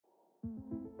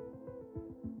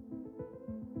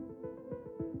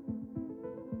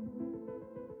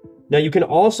Now you can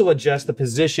also adjust the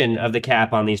position of the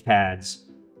cap on these pads.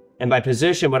 And by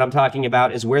position, what I'm talking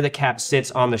about is where the cap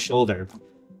sits on the shoulder.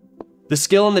 The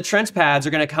skill and the trench pads are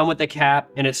gonna come with the cap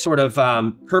in its sort of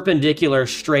perpendicular,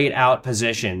 straight out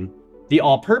position. The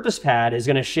all-purpose pad is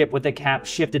gonna ship with the cap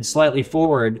shifted slightly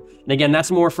forward. And again,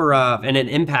 that's more for an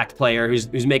impact player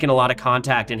who's making a lot of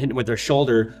contact and hitting with their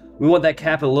shoulder. We want that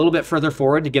cap a little bit further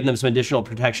forward to give them some additional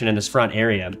protection in this front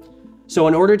area. So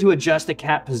in order to adjust the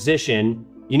cap position,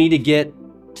 you need to get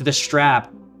to the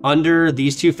strap under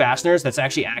these two fasteners that's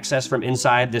actually accessed from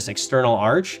inside this external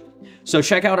arch. So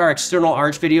check out our external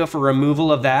arch video for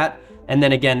removal of that, and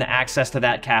then again, the access to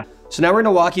that cap. So now we're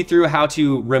gonna walk you through how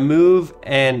to remove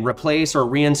and replace or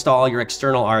reinstall your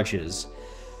external arches.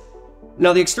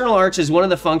 Now the external arch is one of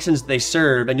the functions they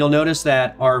serve, and you'll notice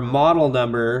that our model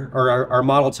number, or our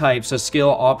model type, so skill,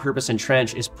 all-purpose, and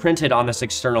trench, is printed on this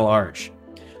external arch.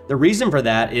 The reason for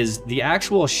that is the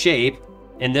actual shape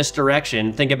in this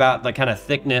direction, think about the kind of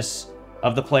thickness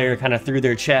of the player kind of through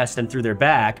their chest and through their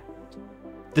back.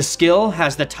 The skill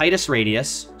has the tightest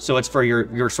radius, so it's for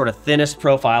your sort of thinnest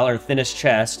profile or thinnest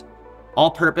chest.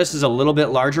 All-purpose is a little bit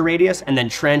larger radius, and then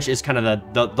trench is kind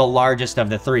of the largest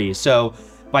of the three. So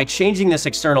by changing this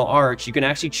external arch, you can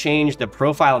actually change the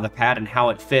profile of the pad and how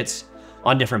it fits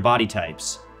on different body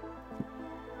types.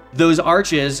 Those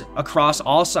arches across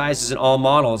all sizes and all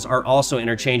models are also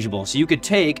interchangeable. So you could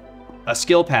take a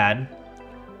skill pad,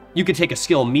 you could take a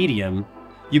skill medium,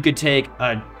 you could take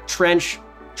a trench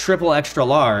triple extra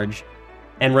large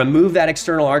and remove that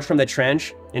external arch from the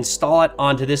trench, install it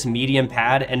onto this medium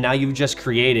pad, and now you've just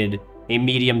created a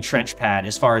medium trench pad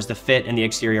as far as the fit and the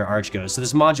exterior arch goes. So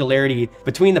this modularity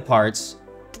between the parts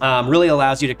really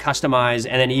allows you to customize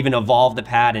and then even evolve the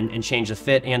pad and change the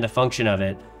fit and the function of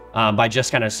it by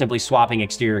just kind of simply swapping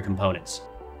exterior components.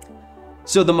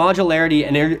 So the modularity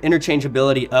and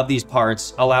interchangeability of these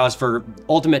parts allows for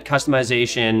ultimate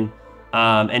customization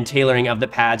and tailoring of the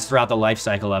pads throughout the life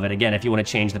cycle of it. Again, if you want to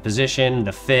change the position,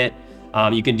 the fit,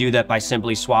 you can do that by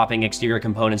simply swapping exterior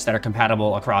components that are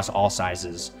compatible across all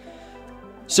sizes.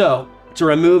 So to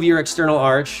remove your external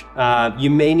arch,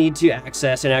 you may need to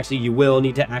access, and actually you will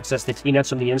need to access the T-nuts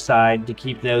from the inside to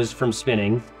keep those from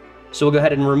spinning. So we'll go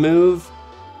ahead and remove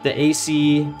the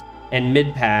AC and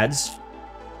mid pads.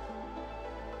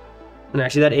 And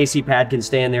actually that AC pad can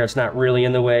stay in there. It's not really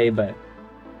in the way, but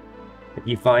if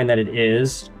you find that it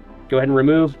is, go ahead and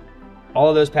remove all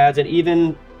of those pads, and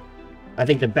even, I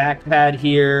think, the back pad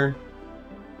here.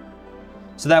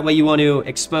 So that way you want to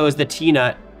expose the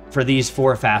T-nut for these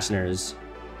 4 fasteners.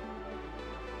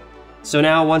 So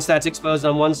now once that's exposed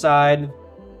on one side,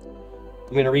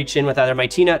 I'm gonna reach in with either my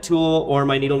T-nut tool or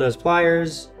my needle nose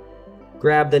pliers,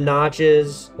 grab the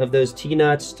notches of those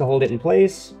T-nuts to hold it in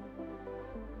place,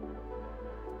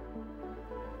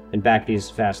 and back these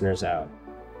fasteners out.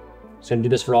 So I'm gonna do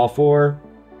this for all 4.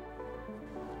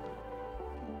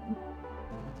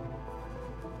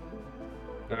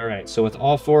 All right, so with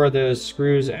all 4 of those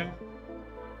screws out,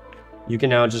 you can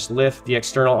now just lift the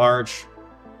external arch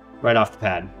right off the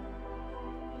pad.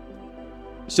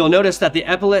 So you'll notice that the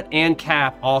epaulet and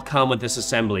cap all come with this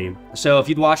assembly. So if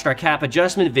you'd watched our cap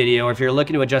adjustment video, or if you're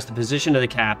looking to adjust the position of the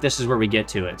cap, this is where we get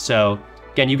to it. So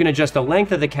again, you can adjust the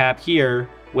length of the cap here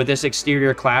with this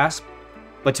exterior clasp,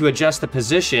 but to adjust the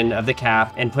position of the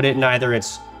cap and put it in either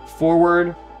its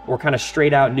forward or kind of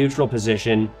straight out neutral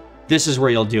position, this is where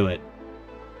you'll do it.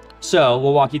 So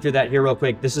we'll walk you through that here real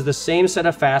quick. This is the same set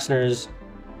of fasteners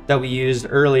that we used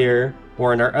earlier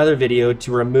or in our other video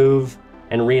to remove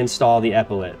and reinstall the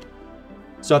epaulet.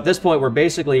 So at this point, we're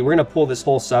gonna pull this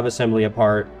whole sub-assembly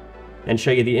apart and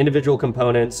show you the individual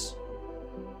components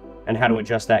and how to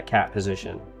adjust that cap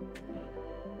position.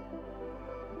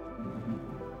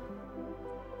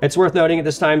 It's worth noting at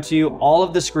this time too, all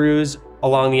of the screws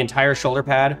along the entire shoulder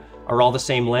pad are all the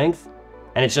same length,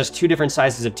 and it's just 2 different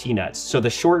sizes of T-nuts. So the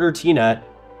shorter T-nut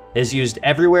is used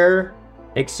everywhere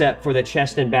except for the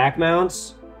chest and back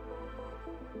mounts,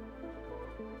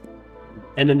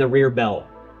 and then the rear belt.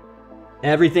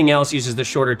 Everything else uses the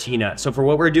shorter T-nut. So for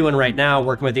what we're doing right now,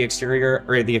 working with the exterior,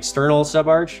 or the external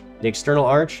sub-arch, the external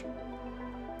arch,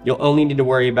 you'll only need to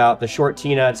worry about the short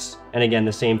T-nuts, and again,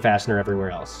 the same fastener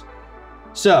everywhere else.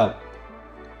 So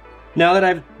now that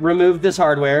I've removed this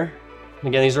hardware,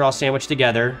 again, these are all sandwiched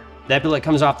together, the epaulet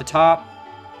comes off the top,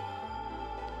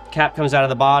 cap comes out of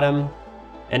the bottom,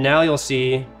 and now you'll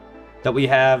see that we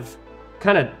have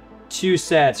kind of 2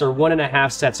 sets or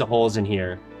 1.5 sets of holes in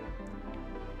here.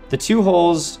 The 2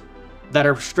 holes that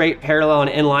are straight, parallel, and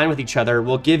in line with each other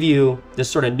will give you this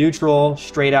sort of neutral,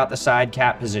 straight out the side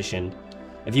cap position.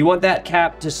 If you want that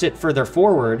cap to sit further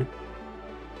forward,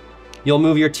 you'll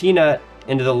move your T-nut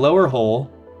into the lower hole,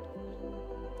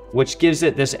 which gives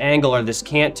it this angle or this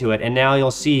cant to it, and now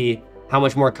you'll see how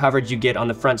much more coverage you get on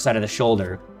the front side of the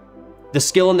shoulder. The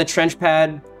skill in the trench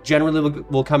pad generally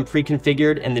will come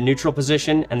pre-configured in the neutral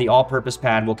position, and the all-purpose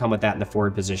pad will come with that in the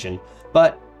forward position.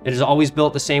 But it is always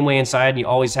built the same way inside, and you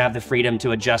always have the freedom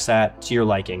to adjust that to your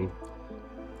liking.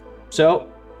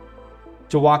 So,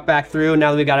 to walk back through,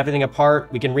 now that we've got everything apart,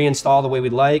 we can reinstall the way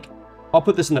we'd like. I'll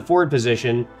put this in the forward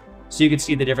position so you can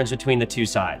see the difference between the two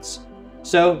sides.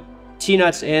 So,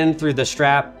 T-nuts in through the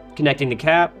strap connecting the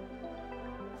cap.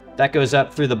 That goes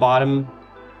up through the bottom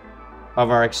of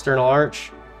our external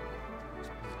arch.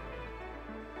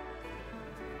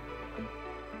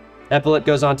 Epaulet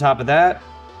goes on top of that.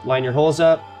 Line your holes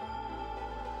up.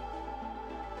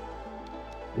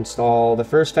 Install the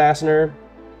first fastener.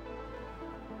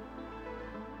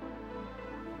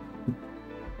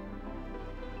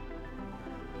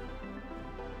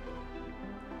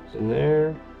 It's in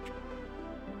there.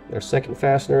 Our second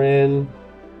fastener in.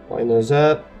 Line those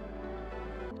up.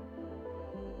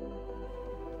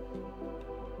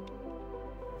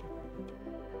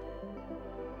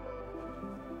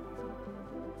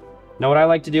 Now what I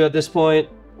like to do at this point,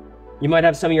 you might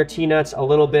have some of your T-nuts a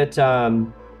little bit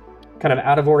kind of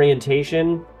out of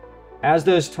orientation. As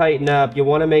those tighten up, you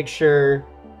want to make sure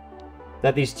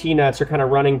that these T-nuts are kind of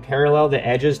running parallel the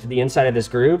edges to the inside of this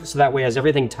groove, so that way as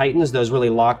everything tightens, those really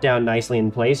lock down nicely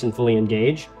in place and fully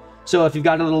engage. So if you've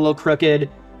got it a little crooked,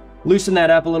 loosen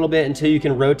that up a little bit until you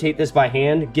can rotate this by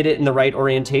hand, get it in the right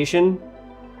orientation,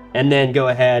 and then go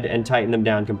ahead and tighten them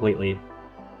down completely.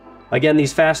 Again,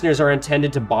 these fasteners are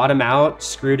intended to bottom out,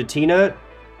 screw to T-nut.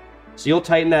 So you'll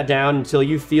tighten that down until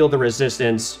you feel the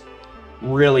resistance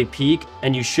really peak,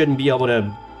 and you shouldn't be able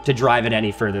to drive it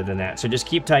any further than that. So just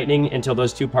keep tightening until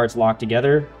those two parts lock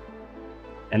together,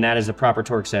 and that is the proper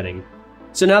torque setting.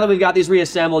 So now that we've got these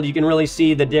reassembled, you can really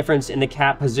see the difference in the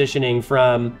cap positioning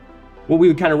from what we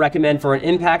would kind of recommend for an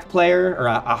impact player or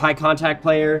a high contact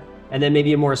player, and then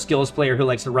maybe a more skills player who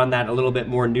likes to run that a little bit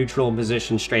more neutral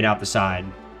position straight out the side.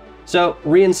 So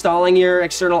reinstalling your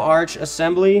external arch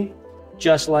assembly,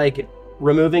 just like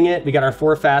removing it, we got our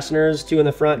 4 fasteners, 2 in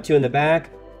the front, 2 in the back.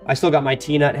 I still got my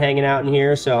T-nut hanging out in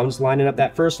here, so I'm just lining up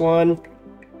that first one.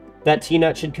 That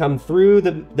T-nut should come through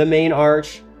the main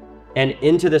arch and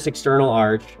into this external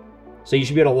arch. So you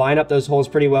should be able to line up those holes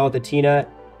pretty well with the T-nut,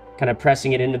 kind of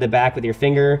pressing it into the back with your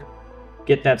finger.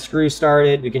 Get that screw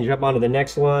started, we can jump onto the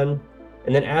next one.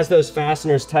 And then as those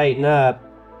fasteners tighten up,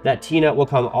 that T-nut will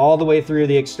come all the way through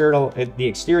the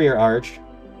exterior arch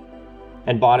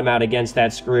and bottom out against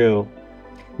that screw.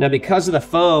 Now, because of the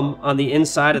foam on the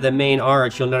inside of the main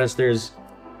arch, you'll notice there's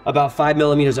about 5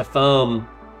 millimeters of foam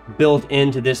built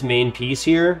into this main piece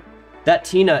here. That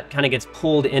T-nut kind of gets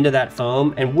pulled into that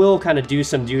foam and will kind of do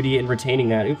some duty in retaining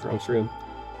that. Oops, wrong screw.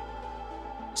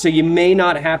 So you may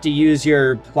not have to use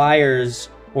your pliers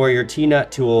or your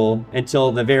T-nut tool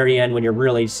until the very end when you're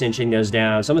really cinching those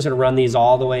down. So I'm just gonna run these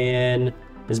all the way in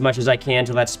as much as I can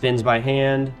until that spins by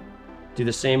hand. Do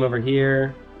the same over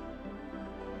here.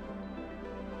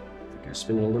 I think I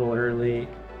spin it a little early.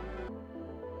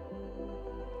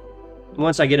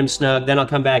 Once I get them snug, then I'll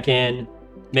come back in,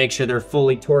 make sure they're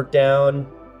fully torqued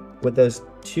down with those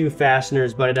 2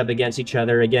 fasteners butted up against each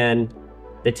other. Again,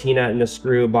 the T-nut and the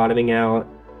screw bottoming out.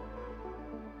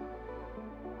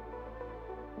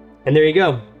 And there you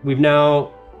go. We've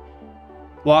now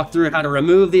walked through how to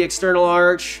remove the external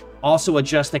arch, also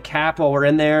adjust the cap while we're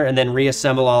in there, and then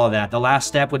reassemble all of that. The last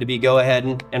step would be go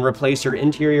ahead and replace your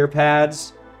interior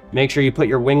pads. Make sure you put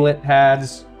your winglet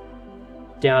pads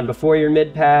down before your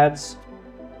mid pads,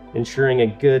 ensuring a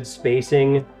good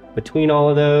spacing between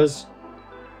all of those.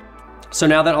 So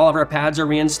now that all of our pads are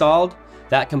reinstalled,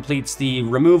 that completes the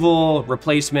removal,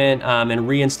 replacement, and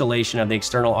reinstallation of the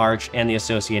external arch and the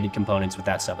associated components with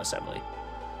that subassembly.